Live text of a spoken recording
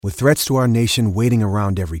With threats to our nation waiting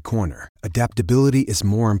around every corner, adaptability is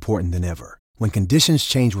more important than ever. When conditions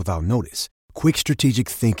change without notice, quick strategic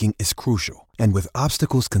thinking is crucial. And with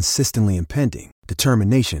obstacles consistently impending,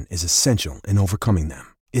 determination is essential in overcoming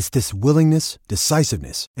them. It's this willingness,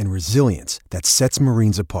 decisiveness, and resilience that sets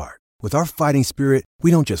Marines apart. With our fighting spirit, we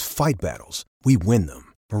don't just fight battles, we win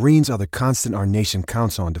them. Marines are the constant our nation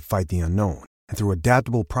counts on to fight the unknown. And through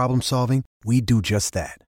adaptable problem solving, we do just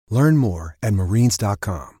that. Learn more at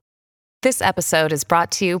marines.com. This episode is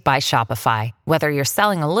brought to you by Shopify. Whether you're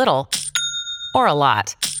selling a little or a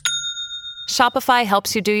lot, Shopify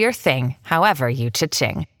helps you do your thing, however you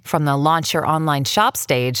cha-ching. From the launch your online shop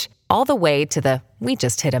stage, all the way to the we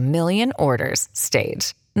just hit 1 million orders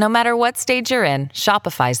stage. No matter what stage you're in,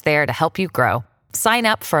 Shopify's there to help you grow. Sign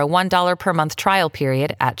up for a $1 per month trial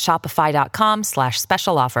period at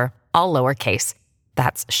shopify.com/special offer, all lowercase.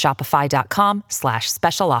 That's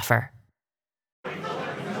shopify.com/special offer.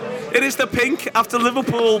 It is the pink after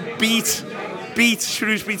Liverpool beat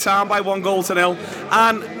Shrewsbury Town by 1-0.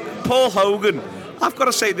 And Paul Hogan, I've got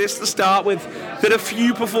to say this to start with. There are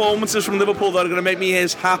few performances from Liverpool that are going to make me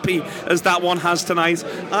as happy as that one has tonight.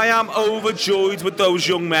 I am overjoyed with those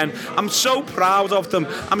young men. I'm so proud of them.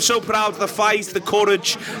 I'm so proud of the fight, the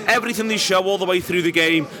courage, everything they show all the way through the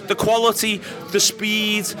game. The quality, the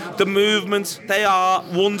speed, the movement. They are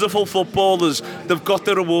wonderful footballers. They've got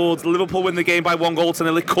their reward. Liverpool win the game by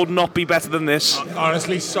 1-0. It could not be better than this.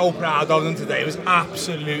 Honestly, so proud of them today. It was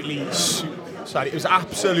absolutely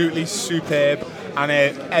superb, and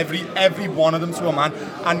every one of them to a man.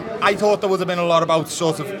 And I thought there would have been a lot about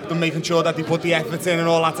sort of them making sure that they put the effort in and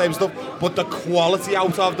all that type of stuff, but the quality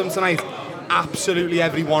out of them tonight, absolutely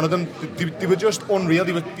every one of them, they were just unreal.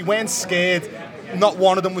 They weren't scared. Not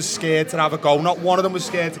one of them was scared to have a go. Not one of them was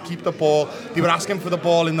scared to keep the ball. They were asking for the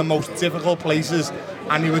ball in the most difficult places,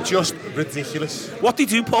 and they were just ridiculous. What they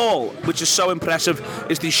do, Paul, which is so impressive,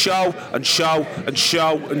 is they show and show and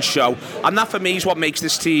show and show. And that, for me, is what makes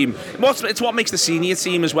this team. It's what makes the senior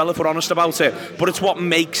team as well, if we're honest about it. But it's what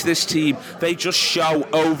makes this team. They just show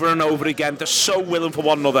over and over again. They're so willing for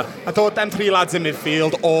one another. I thought them three lads in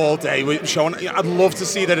midfield all day were showing. I'd love to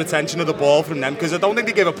see the retention of the ball from them, because I don't think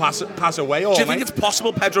they give a pass away. Do you think it's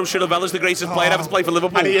possible Pedro Chilwell is the greatest player ever to play for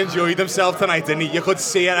Liverpool? And he enjoyed himself tonight, didn't he? You could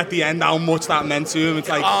see it at the end how much that meant to him. It's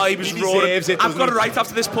like, he was roaring. I've got to write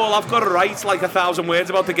after this, Paul. I've got to write like 1,000 words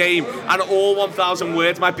about the game, and all 1,000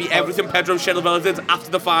 words might be everything Pedro Chilwell did after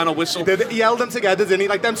the final whistle. He held them together, didn't he?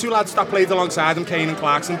 Like them two lads that played alongside him, Kane and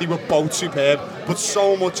Clarkson, they were both superb. But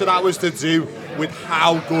so much of that was to do with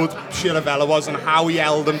how good Chilwell was and how he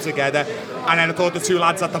held them together. And then I thought the two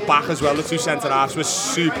lads at the back as well, the two centre-halves, were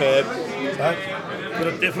superb. At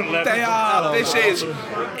a different level. They are. This is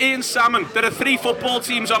Ian Salmon. There are 3 football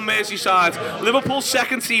teams on Merseyside. Liverpool's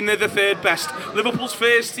second team, they're the third best. Liverpool's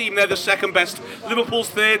first team, they're the second best. Liverpool's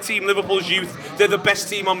third team, Liverpool's youth, they're the best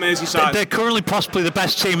team on Merseyside. They're currently possibly the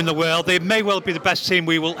best team in the world. They may well be the best team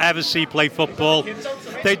we will ever see play football.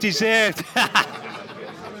 They deserved.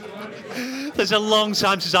 There's a long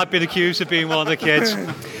time since I've been accused of being one of the kids.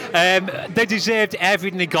 They deserved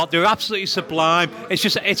everything they got. They were absolutely sublime.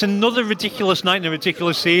 It's another ridiculous night and a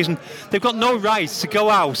ridiculous season. They've got no right to go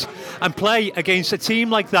out and play against a team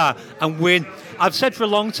like that and win. I've said for a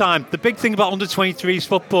long time, the big thing about under-23s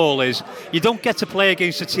football is you don't get to play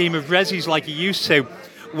against a team of Rezzies like you used to,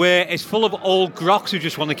 where it's full of old groks who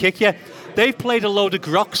just want to kick you. They've played a load of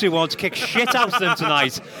groks who want to kick shit out of them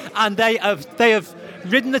tonight, and they have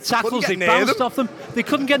ridden the tackles, they bounced off them. They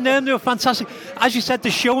couldn't get near them, they were fantastic. As you said,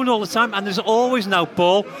 they're showing all the time, and there's always an out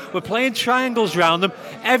ball. We're playing triangles around them.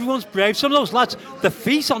 Everyone's brave. Some of those lads, the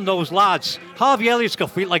feet on those lads, Harvey Elliott's got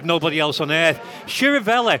feet like nobody else on earth.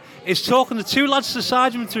 Chilwell is talking the two lads to the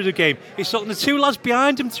side of him through the game. He's talking the two lads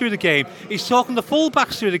behind him through the game. He's talking the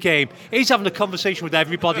full-backs through the game. He's having a conversation with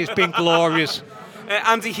everybody. It's been glorious.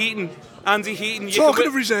 Andy Heaton. Talking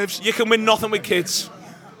of reserves. You can win nothing with kids.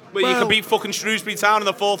 Well, you can beat fucking Shrewsbury Town in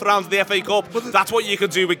the 4th round of the FA Cup. That's what you can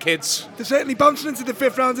do with kids. They're certainly bouncing into the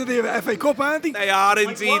 5th round of the FA Cup, aren't they? They are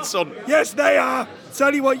indeed, son. Yes, they are.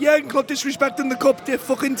 Tell you what, Jurgen Klopp disrespecting the cup, they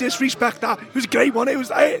fucking disrespect that. It was a great one. I was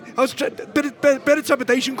bit of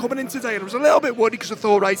trepidation coming in today, and I was a little bit worried because I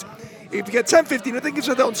thought, right, if you get 10-15, I think I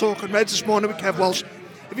said that on Talking Reds this morning with Kev Walsh,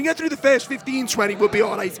 if you get through the first 15-20, we'll be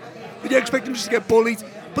alright. But you expect them just to get bullied.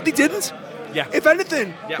 But they didn't. Yeah. If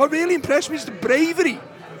anything, what really impressed me is the bravery.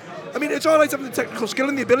 I mean, it's all right having the technical skill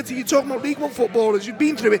and the ability. You're talking about League One footballers, you've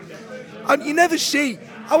been through it. And you never see,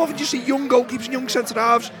 how often do you see young goalkeepers and young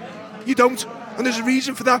centre-halves? You don't. And there's a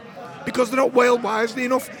reason for that. Because they're not whaled wisely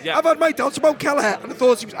enough. Yeah. I've had my doubts about Kelleher, and I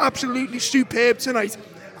thought he was absolutely superb tonight.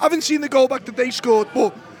 I haven't seen the goal back that they scored,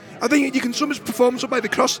 but I think you can sum his performance up by the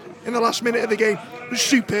cross in the last minute of the game. It was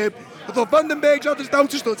superb. I thought Van den Berg's had his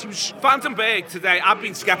doubters, thought he was... Van den Berg today, I've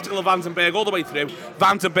been sceptical of Van den Berg all the way through.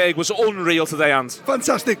 Van den Berg was unreal today, Ant.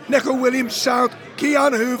 Fantastic. Nico Williams, sound.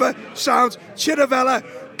 Keanu Hoover, sound. Chiravella,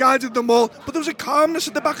 guided them all. But there was a calmness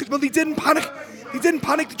at the back as well. They didn't panic.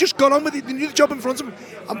 They just got on with it. They knew the job in front of them.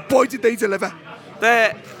 And boy, did they deliver.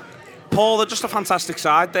 Paul, they're just a fantastic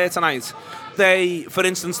side there tonight. They, for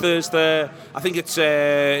instance, I think it's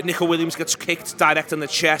Nico Williams gets kicked direct in the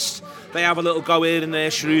chest. They have a little go here in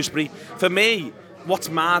there, Shrewsbury. For me, what's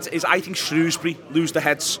mad is I think Shrewsbury lose the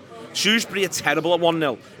heads. Shrewsbury are terrible at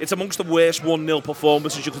 1-0. It's amongst the worst 1-0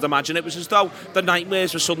 performances you could imagine. It was as though the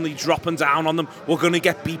nightmares were suddenly dropping down on them. We're going to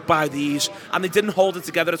get beat by these. And they didn't hold it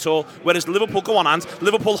together at all. Whereas Liverpool, go on, and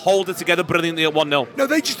Liverpool hold it together brilliantly at 1-0. No,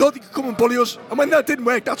 they just thought they could come and bully us. And when that didn't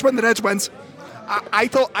work, that's when the heads went. I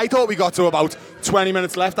thought we got to about 20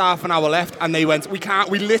 minutes left, half an hour left, and they went, we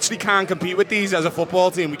literally can't compete with these as a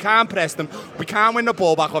football team. We can't press them. We can't win the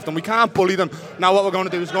ball back off them. We can't bully them. Now what we're going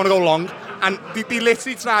to do is going to go long. And they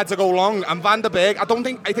literally tried to go long. And Van den Berg, I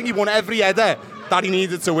think he won every header that he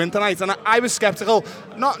needed to win tonight. And I was sceptical,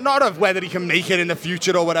 not of whether he can make it in the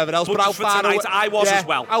future or whatever else, but how far tonight, I was as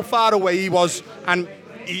well. How far away he was, and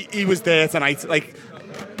he was there tonight. Like,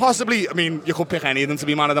 possibly, I mean, you could pick any of them to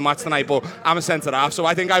be man of the match tonight, but I'm a centre-half, so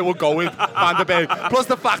I think I will go with Van den Berg. Plus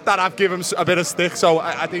the fact that I've given him a bit of stick, so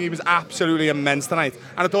I think he was absolutely immense tonight.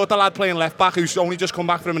 And I thought the lad playing left-back, who's only just come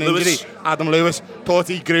back from an injury, Adam Lewis, thought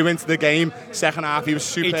he grew into the game. Second half, he was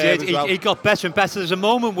superb. He did. As well. He got better and better. There's a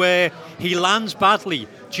moment where he lands badly,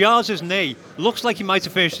 jars his knee, looks like he might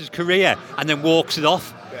have finished his career, and then walks it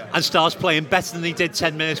off. And starts playing better than he did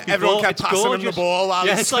 10 minutes before. Everyone kept passing him the ball while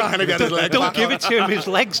he's trying to get his leg Don't back. give it to him, his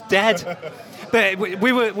leg's dead. But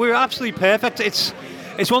we were absolutely perfect. It's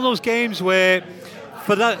one of those games where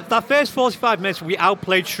for that first 45 minutes we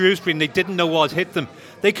outplayed Shrewsbury and they didn't know what had hit them.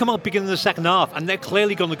 They come out beginning of the second half and they're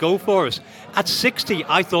clearly going to go for us. At 60,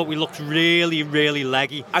 I thought we looked really, really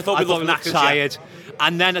leggy. I thought we looked tired. Yeah.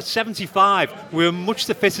 And then at 75, we were much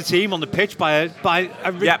the fitter team on the pitch by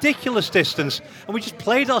a ridiculous distance. And we just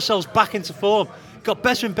played ourselves back into form, got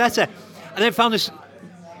better and better. And then found this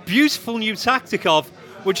beautiful new tactic of,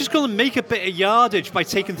 we're just going to make a bit of yardage by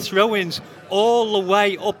taking throw-ins all the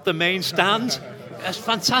way up the main stand. It's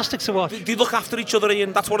fantastic to watch. They look after each other,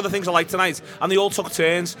 Ian. That's one of the things I like tonight. And they all took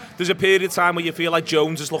turns. There's a period of time where you feel like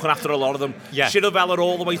Jones is looking after a lot of them. Yeah. Chiravella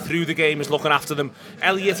all the way through the game is looking after them.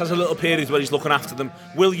 Elliott has a little period where he's looking after them.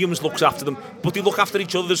 Williams looks after them. But they look after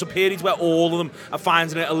each other. There's a period where all of them are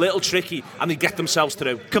finding it a little tricky and they get themselves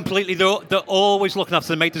through. Completely. They're always looking after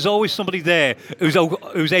them, mate. There's always somebody there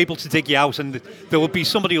who's able to dig you out, and there will be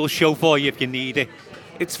somebody who'll show for you if you need it.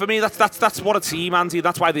 It's for me, that's what a team, Andy.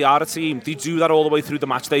 That's why they are a team. They do that all the way through the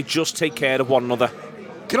match. They just take care of one another.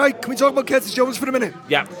 Can we talk about Curtis Jones for a minute?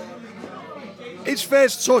 Yeah. His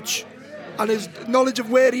first touch and his knowledge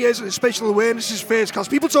of where he is and his spatial awareness is first class.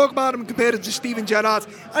 People talk about him and compare him to Steven Gerrard,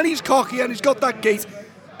 and he's cocky and he's got that gait,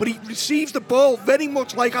 but he receives the ball very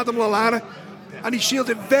much like Adam Lallana, and he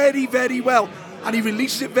shields it very, very well, and he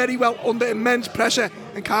releases it very well under immense pressure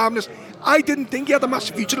and calmness. I didn't think he had a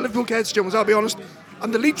massive future at Liverpool, Curtis Jones, I'll be honest.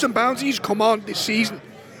 And the leaps and bounds he's come on this season.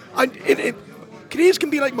 And careers can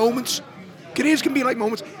be like moments.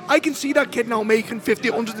 I can see that kid now making 50,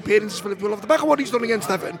 100 appearances for Liverpool off the back of what he's done against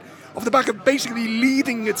Everton, off the back of basically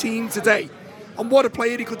leading a team today. And what a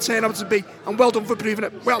player he could turn out to be. And well done for proving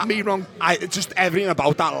it. Well, me wrong. Just everything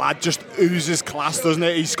about that lad just oozes class, doesn't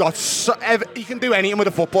it? He's got he can do anything with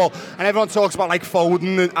the football. And everyone talks about like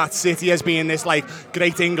Foden at City as being this like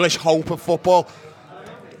great English hope of football.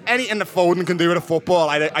 Anything that Foden can do with a football,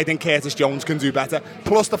 I think Curtis Jones can do better.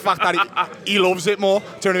 Plus the fact that he loves it more.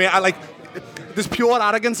 Do you know what I mean? There's pure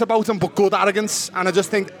arrogance about him, but good arrogance. And I just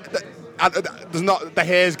think the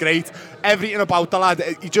hair's great. Everything about the lad,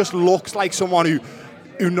 he just looks like someone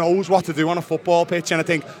who knows what to do on a football pitch. And I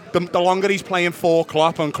think the longer he's playing for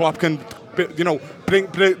Klopp, and Klopp can,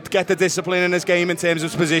 get the discipline in his game in terms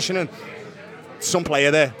of his positioning. Some player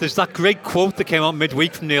there. There's that great quote that came out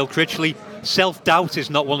midweek from Neil Critchley. Self-doubt is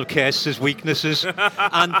not one of Curtis's weaknesses. And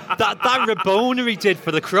that Rabona he did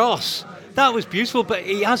for the cross, that was beautiful. But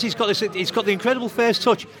he's got the incredible first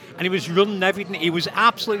touch, and he was running everything. He was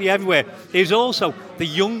absolutely everywhere. He's also the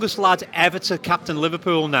youngest lad ever to captain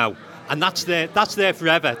Liverpool now, and that's there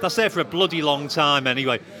forever. That's there for a bloody long time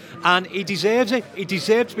anyway. And he deserves it. He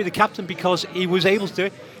deserves to be the captain because he was able to do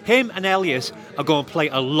it. Him and Elliott are going to play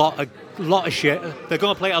a lot of shit. They're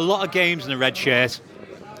going to play a lot of games in the red shirt.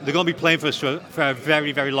 They're going to be playing for us for a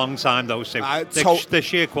very, very long time, those two. Their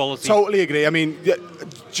sheer quality. Totally agree. I mean,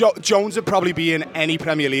 Jones would probably be in any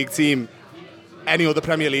Premier League team any other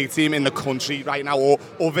Premier League team in the country right now,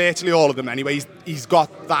 or virtually all of them anyway. He's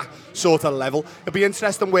got that sort of level. It'll be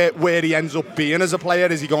interesting where he ends up being as a player.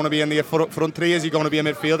 Is he going to be in the front three? Is he going to be a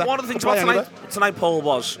midfielder? One of the things about tonight, Paul,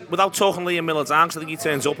 was, without talking Liam Miller down, because I think he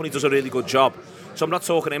turns up and he does a really good job. So I'm not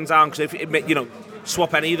talking him down, because if,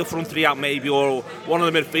 swap any of the front three out maybe, or one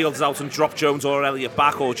of the midfielders out and drop Jones or Elliott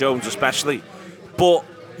back, or Jones especially. But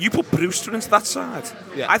you put Brewster into that side.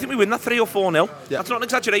 Yeah. I think we win that 3 or 4-0. Yeah. That's not an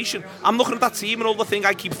exaggeration. I'm looking at that team, and all the thing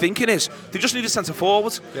I keep thinking is they just need a centre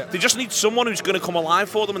forward. Yeah. They just need someone who's going to come alive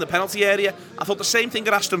for them in the penalty area. I thought the same thing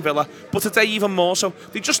at Aston Villa, but today even more so.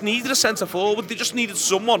 They just needed a centre forward. They just needed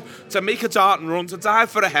someone to make a dart and run, to dive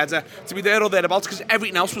for a header, to be there or thereabouts, because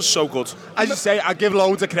everything else was so good. As you say, I give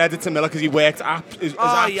loads of credit to Miller because he worked his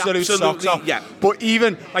absolute socks off. Yeah. But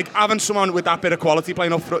even having someone with that bit of quality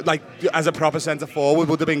playing up front, as a proper centre forward,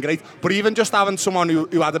 would have been great. But even just having someone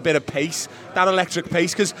who had a bit of pace, that electric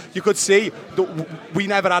pace, because you could see that we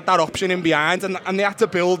never had that option in behind, and they had to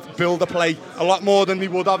build a play a lot more than we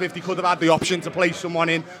would have if they could have had the option to play someone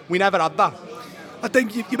in. We never had that. I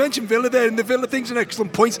think you mentioned Villa there, and the Villa thing's an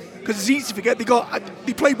excellent point, because it's easy to forget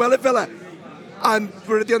they played well at Villa, and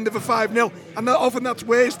we're at the end of a 5-0, and often that's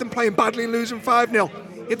worse than playing badly and losing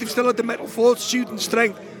 5-0. Yet they've still had the mental fortitude and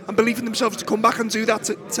strength and belief in themselves to come back and do that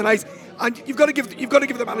tonight. And you've got to give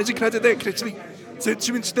the manager credit there, Critchley,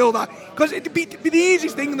 to instill that, because it'd be the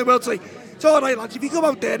easiest thing in the world to say, it's all right, lads, if you come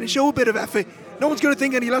out there and show a bit of effort, no one's going to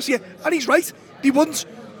think any less of you. And he's right, they wouldn't,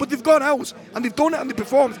 but they've gone out and they've done it and they've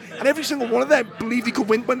performed, and every single one of them believed they could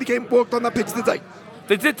win when they walked on that pitch today.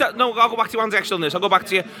 They did that. No, I'll go back to you, Andy, actually, on this. I'll go back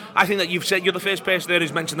to you. I think that you've said you're the first person there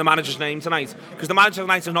who's mentioned the manager's name tonight, because the manager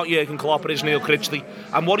tonight is not Jurgen Klopp, it is Neil Critchley.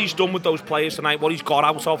 And what he's done with those players tonight, what he's got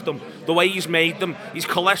out of them, the way he's made them, he's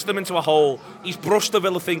coalesced them into a whole. He's brushed the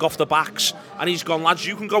Villa thing off the backs, and he's gone, lads,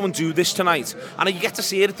 you can go and do this tonight. And you get to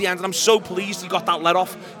see it at the end, and I'm so pleased he got that let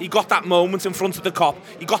off. He got that moment in front of the Kop.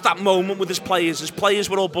 He got that moment with his players. His players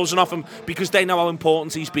were all buzzing off him because they know how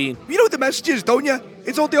important he's been. You know what the message is, don't you?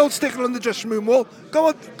 It's all the old sticker on the dressing room wall. Go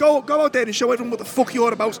out there and show everyone what the fuck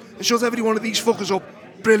you're about, and shows every one of these fuckers up.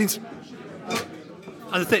 Brilliant.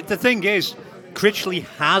 And the thing is, Critchley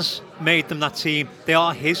has made them that team. They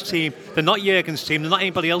are his team. They're not Jurgen's team. They're not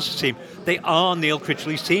anybody else's team. They are Neil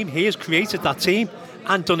Critchley's team. He has created that team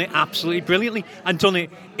and done it absolutely brilliantly, and done it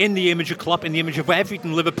in the image of Klopp, in the image of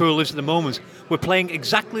everything Liverpool is at the moment. We're playing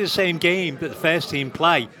exactly the same game that the first team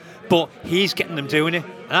play, but he's getting them doing it,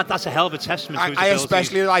 and that's a hell of a testament to his ability. I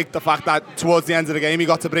especially like the fact that towards the end of the game he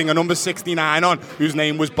got to bring a number 69 on, whose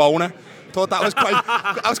name was Boner. Thought that was quite.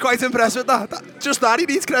 I was quite impressed with that. Just that he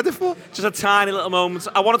needs credit for. Just a tiny little moment.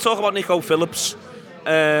 I want to talk about Nico Williams.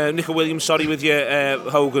 With you,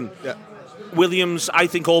 Hogan. Yeah. Williams, I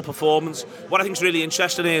think all performance. What I think is really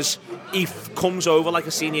interesting is he comes over like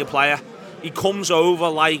a senior player. He comes over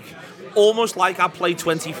almost like I played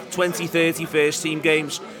 20, 30 first team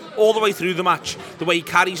games. All the way through the match, the way he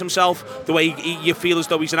carries himself, the way you feel as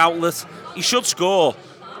though he's an outlet. He should score.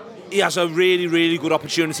 He has a really, really good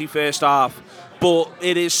opportunity first half, but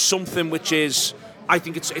it is something which is, I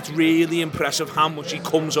think it's really impressive how much he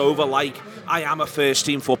comes over like, I am a first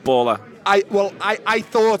team footballer. I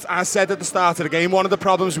thought, I said at the start of the game, one of the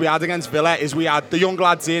problems we had against Villa is we had the young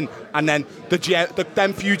lads in, and then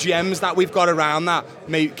them few gems that we've got around that,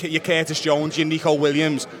 your Curtis Jones, your Nico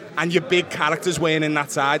Williams, and your big characters weren't in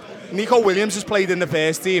that side. Nico Williams has played in the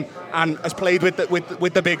first team and has played with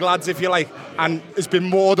the big lads, if you like, and has been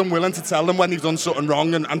more than willing to tell them when they've done something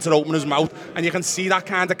wrong and to open his mouth, and you can see that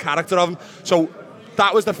kind of character of him. So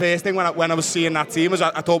that was the first thing when I was seeing that team, was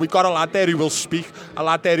I thought we've got a lad there who will speak, a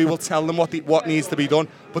lad there who will tell them what needs to be done.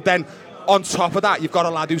 But then on top of that, you've got a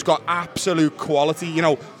lad who's got absolute quality. You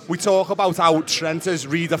know, we talk about how Trent has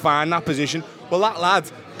redefined that position. Well, that lad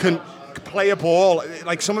can play a ball,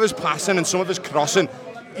 like some of his passing and some of his crossing,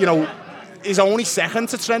 you know, is only second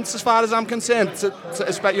to Trent as far as I'm concerned,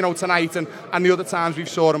 tonight and the other times we've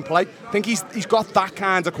saw him play. I think he's got that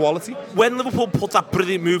kind of quality. When Liverpool put that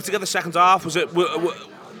brilliant move together second half, was it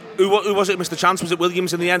who was it, Mr. Chance? Was it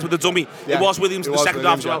Williams in the end with the dummy? Yeah, it was Williams in the second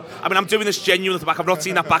half as well. I mean, I'm doing this genuine at the back. I've not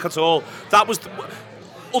seen that back at all. That was...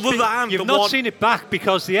 You've not seen it back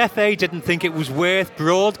because the FA didn't think it was worth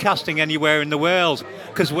broadcasting anywhere in the world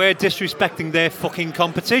because we're disrespecting their fucking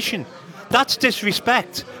competition. That's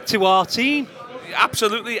disrespect to our team.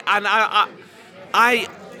 Absolutely. And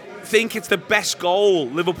think it's the best goal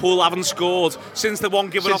Liverpool haven't scored since the one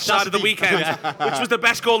given offside of the weekend, which was the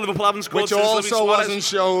best goal Liverpool haven't scored which since also wasn't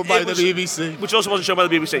shown by the BBC. Which also wasn't shown by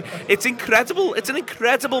the BBC. It's incredible. It's an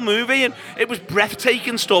incredible movie, and it was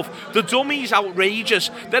breathtaking stuff. The dummy's outrageous.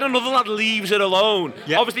 Then another lad leaves it alone.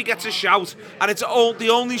 Yep. Obviously gets a shout, and it's the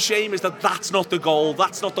only shame is that that's not the goal.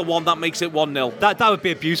 That's not the one that makes it 1-0. That would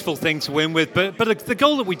be a beautiful thing to win with, but the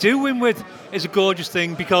goal that we do win with is a gorgeous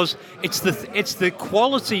thing because it's the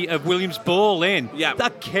quality of Williams' ball in. Yeah.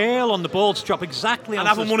 That curl on the ball to drop exactly on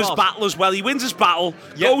the spot. And having won his battle as well. He wins his battle,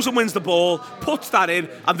 goes and wins the ball, puts that in,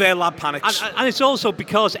 and their lad panics. And it's also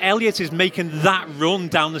because Elliott is making that run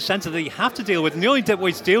down the centre that you have to deal with. And the only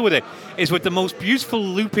way to deal with it is with the most beautiful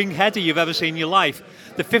looping header you've ever seen in your life.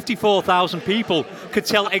 The 54,000 people could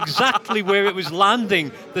tell exactly where it was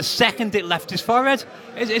landing the second it left his forehead.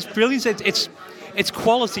 It's brilliant. It's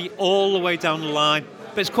quality all the way down the line.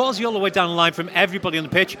 But it's quality all the way down the line from everybody on the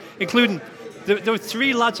pitch, including... There were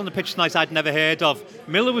 3 lads on the pitch tonight I'd never heard of.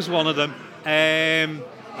 Miller was one of them.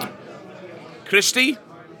 Christie?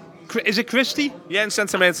 Is it Christie? Yeah, in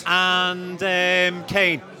centre mid. And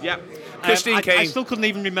Kane. Yeah. Christie and Kane. I still couldn't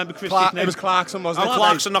even remember Christie's name. It was Clarkson, wasn't it?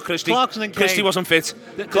 Clarkson, not Christie. Clarkson and Kane. Christie wasn't fit.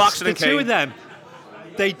 Clarkson and Kane. The two of them,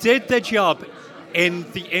 they did their job in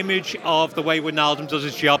the image of the way Wijnaldum does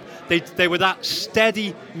his job. They were that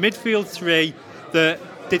steady midfield 3 that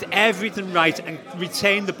did everything right and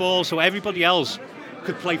retained the ball so everybody else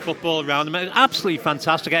could play football around them. It was absolutely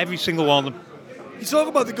fantastic, every single one of them. You talk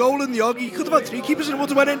about the goal in the Oggy. You could have had 3 keepers and it would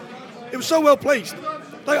have went in. It was so well placed.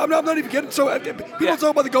 Like, I'm not even kidding. So people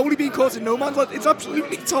talk about the goalie being caught in no man's land. It's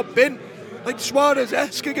absolutely top bin. Like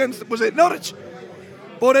Suarez-esque against, was it Norwich?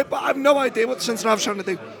 But I have no idea what the centre half's trying to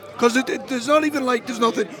do. Because there's not even like, there's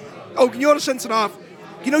nothing. Oh, you're a centre half.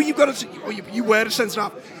 You know you've got you were a centre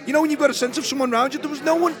half. You know when you've got a sense of someone around you, there was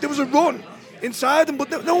no one. There was a run inside them,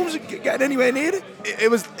 but no one was getting anywhere near it.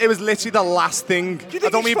 It was literally the last thing. I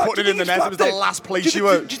don't mean putting it in the net. It was the last place you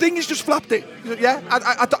were. Do you think he's just flapped it? Yeah,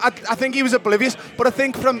 I think he was oblivious. But I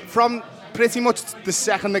think from pretty much the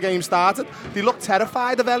second the game started, they looked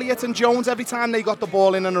terrified of Elliott and Jones every time they got the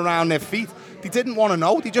ball in and around their feet. They didn't want to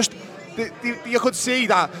know. They just, you could see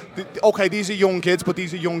that. Okay, these are young kids, but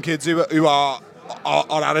these are young kids who are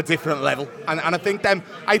at a different level, and I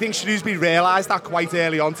think Shrewsbury realised that quite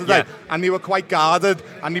early on today, and they were quite guarded,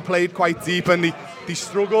 and they played quite deep, and they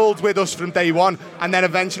struggled with us from day one, and then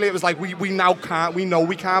eventually it was like we know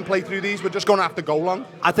we can't play through these. We're just going to have to go long.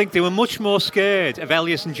 I think they were much more scared of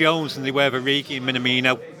Elliott and Jones than they were of Origi and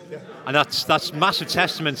Minamino. And that's massive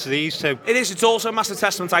testament to these two. It is. It's also a massive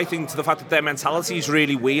testament, I think, to the fact that their mentality is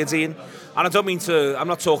really weird, Ian. And I don't mean to... I'm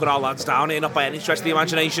not talking our lads down here, not by any stretch of the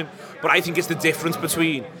imagination, but I think it's the difference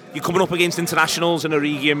between you coming up against internationals and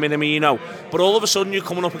Origi and Minamino, but all of a sudden you're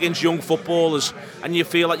coming up against young footballers and you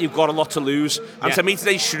feel like you've got a lot to lose. And to me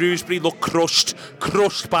today, Shrewsbury looked crushed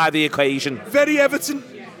by the occasion. Very Everton.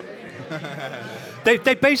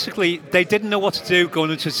 They basically didn't know what to do going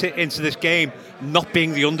into this game, not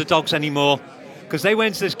being the underdogs anymore, because they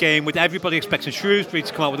went into this game with everybody expecting Shrewsbury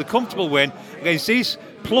to come out with a comfortable win against these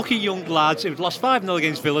plucky young lads who'd lost 5-0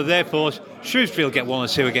 against Villa. Therefore, Shrewsbury will get 1 or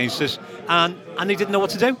 2 against us, and they didn't know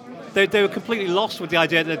what to do. They were completely lost with the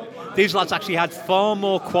idea that these lads actually had far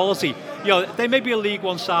more quality. You know, they may be a League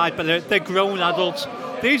One side, but they're grown adults.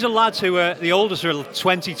 These are lads who are the oldest are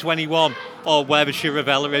 20, 21, or whatever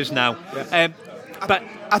Chiravella is now. Yeah. But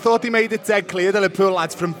I thought they made it dead clear, the Liverpool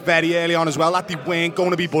lads, from very early on as well, that they weren't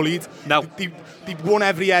going to be bullied. No. They won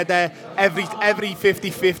every header, every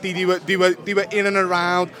 50-50, they were in and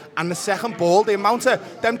around. And the second ball, the amount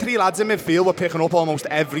of them 3 lads in midfield were picking up almost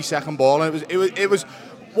every second ball. And it was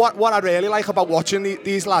what I really like about watching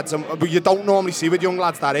these lads, and you don't normally see with young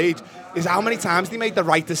lads that age, is how many times they made the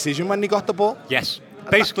right decision when they got the ball. Yes.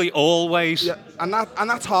 Basically always. Yeah, and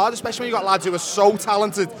that's hard, especially when you've got lads who are so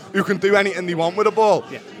talented, who can do anything they want with the ball.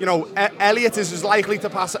 Yeah. You know, Elliott is as likely to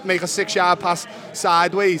make a 6-yard pass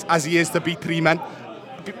sideways as he is to beat 3 men,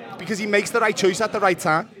 because he makes the right choice at the right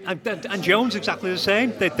time. And Jones exactly the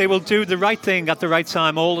same. They will do the right thing at the right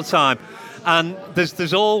time all the time. And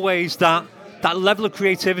there's always that level of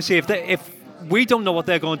creativity. If we don't know what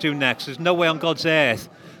they're going to do next, there's no way on God's earth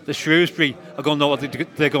the Shrewsbury are going to know what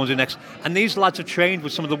they're going to do next. And these lads are trained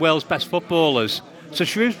with some of the world's best footballers. So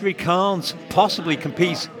Shrewsbury can't possibly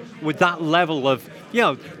compete with that level of... You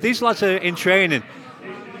know, these lads are in training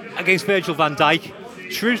against Virgil van Dijk.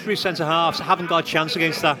 Shrewsbury centre-halves haven't got a chance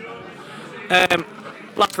against that.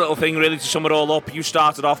 Last little thing, really, to sum it all up. You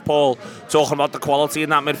started off, Paul, talking about the quality in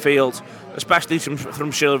that midfield, especially from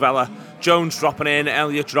Chiravella. Jones dropping in,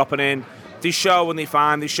 Elliott dropping in. They show when they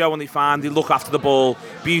find, they look after the ball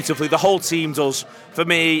beautifully. The whole team does. For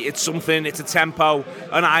me, it's a tempo,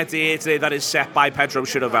 an idea today that is set by Pedro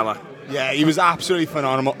Chiravella. Yeah, he was absolutely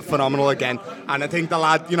phenomenal again. And I think the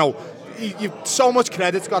lad, you've so much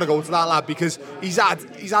credit's got to go to that lad, because he's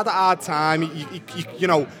had a hard time.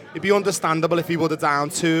 It'd be understandable if he would have down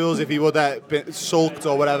tools, if he would have been sulked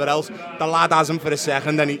or whatever else. The lad hasn't for a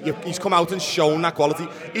second, and he's come out and shown that quality.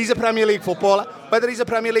 He's a Premier League footballer. Whether he's a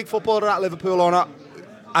Premier League footballer at Liverpool or not,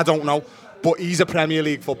 I don't know. But he's a Premier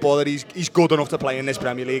League footballer. He's good enough to play in this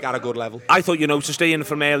Premier League at a good level. I thought, to stay in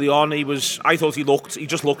from early on, he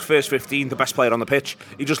just looked first 15, the best player on the pitch.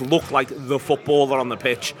 He just looked like the footballer on the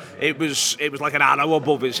pitch. It was like an arrow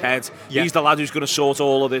above his head. Yeah. He's the lad who's going to sort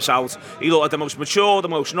all of this out. He looked like the most mature, the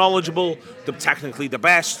most knowledgeable, technically the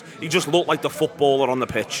best. He just looked like the footballer on the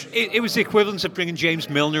pitch. It was the equivalent of bringing James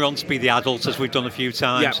Milner on to be the adult, as we've done a few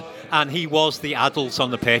times. Yeah. And he was the adult on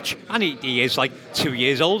the pitch. And he is like 2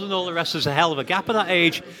 years old, and all the rest is a hell of a gap at that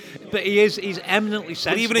age, but he's eminently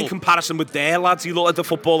sensible. But even in comparison with their lads, he looked like the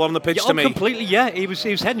footballer on the pitch to me. Completely, yeah. He was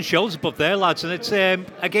head and shoulders above their lads, and it's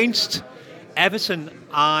against Everton.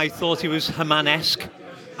 I thought he was Herman-esque,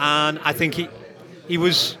 and I think he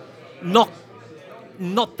was not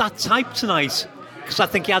that type tonight, because I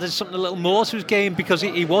think he added something a little more to his game, because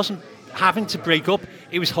he wasn't having to break up.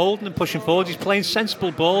 He was holding and pushing forward. He's playing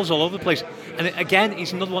sensible balls all over the place, and again,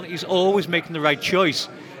 he's another one. He's always making the right choice.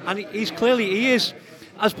 And he is,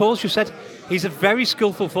 as Paul just said, he's a very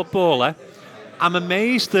skillful footballer. I'm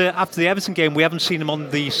amazed that after the Everton game we haven't seen him on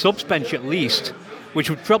the subs bench at least, which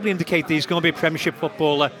would probably indicate that he's going to be a Premiership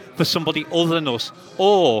footballer for somebody other than us,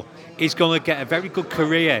 or he's going to get a very good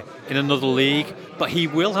career in another league. But he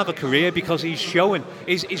will have a career, because he's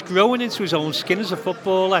growing into his own skin as a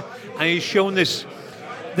footballer, and he's shown this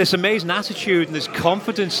amazing attitude and this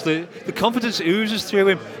confidence. The confidence oozes through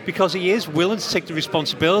him, because he is willing to take the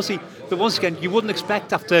responsibility that, once again, you wouldn't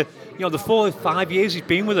expect after the 4 or 5 years he's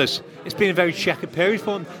been with us. It's been a very checkered period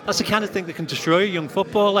for him. That's the kind of thing that can destroy a young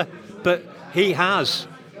footballer, but he has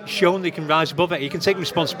shown that he can rise above it. He can take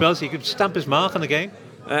responsibility. He can stamp his mark on the game.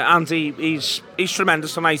 Andy, he's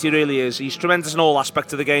tremendous tonight. He really is. He's tremendous in all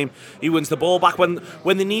aspects of the game. He wins the ball back when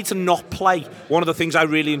they need to not play. One of the things I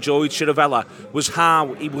really enjoyed, Chiravella, was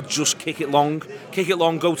how he would just kick it long,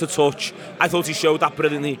 go to touch. I thought he showed that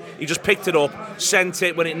brilliantly. He just picked it up, sent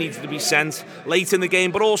it when it needed to be sent late in the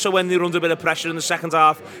game, but also when they were under a bit of pressure in the second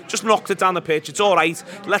half, just knocked it down the pitch. It's all right.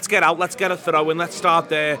 Let's get out. Let's get a throw in. Let's start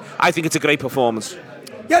there. I think it's a great performance.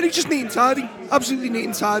 Yeah, he's just neat and tidy. Absolutely neat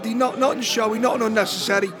and tidy. Nothing showy, nothing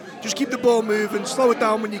unnecessary. Just keep the ball moving, slow it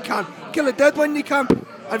down when you can, kill it dead when you can.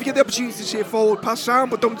 And if you get the opportunity to see a forward pass down,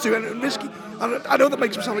 but don't do anything risky. And I know that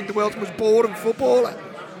makes him sound like the world's most boring footballer,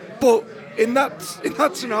 but in that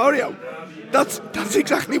scenario, that's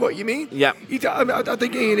exactly what you mean. Yeah. I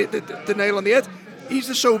think he hit the nail on the head. He's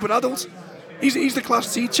the sober adult. He's the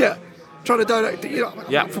class teacher. Trying to direct,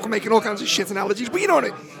 I'm fucking making all kinds of shit analogies, but you know what I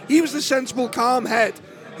mean? He was the sensible, calm head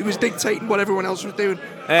who was dictating what everyone else was doing.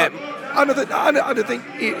 I don't think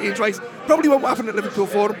Ian's right. Probably won't happen at Liverpool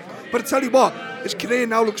for him, but I tell you what, his career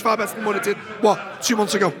now looks far better than what it did, 2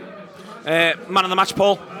 months ago. Man of the match,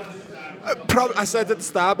 Paul? I said at the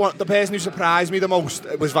start, the person who surprised me the most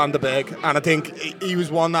was Van der Berg, and I think he was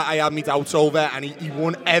one that I had my doubts over, and he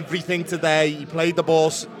won everything today. He played the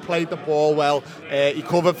ball well, he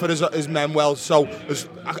covered for his men well, so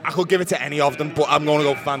I could give it to any of them, but I'm going to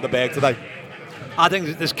go for Van der Berg today. I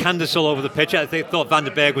think there's candidates all over the pitch. I thought Van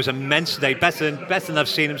der Berg was immense today, better than I've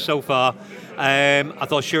seen him so far. I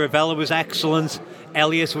thought Chiravella was excellent,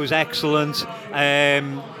 Elliott was excellent,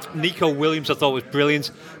 Nico Williams I thought was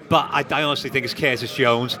brilliant. But I honestly think it's Curtis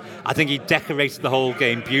Jones. I think he decorated the whole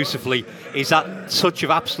game beautifully. He's at touch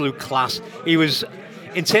of absolute class. He was,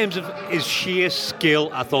 in terms of his sheer skill,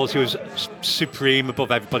 I thought he was supreme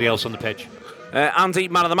above everybody else on the pitch. Andy,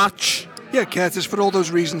 man of the match? Yeah, Curtis, for all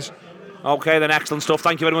those reasons. Okay, then, excellent stuff.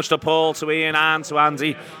 Thank you very much to Paul, to Ian, and to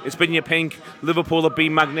Andy. It's been your pink. Liverpool have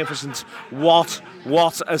been magnificent. What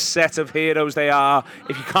a set of heroes they are.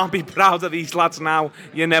 If you can't be proud of these lads now,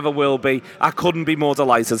 you never will be. I couldn't be more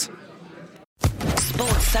delighted.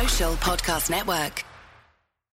 Sports Social Podcast Network.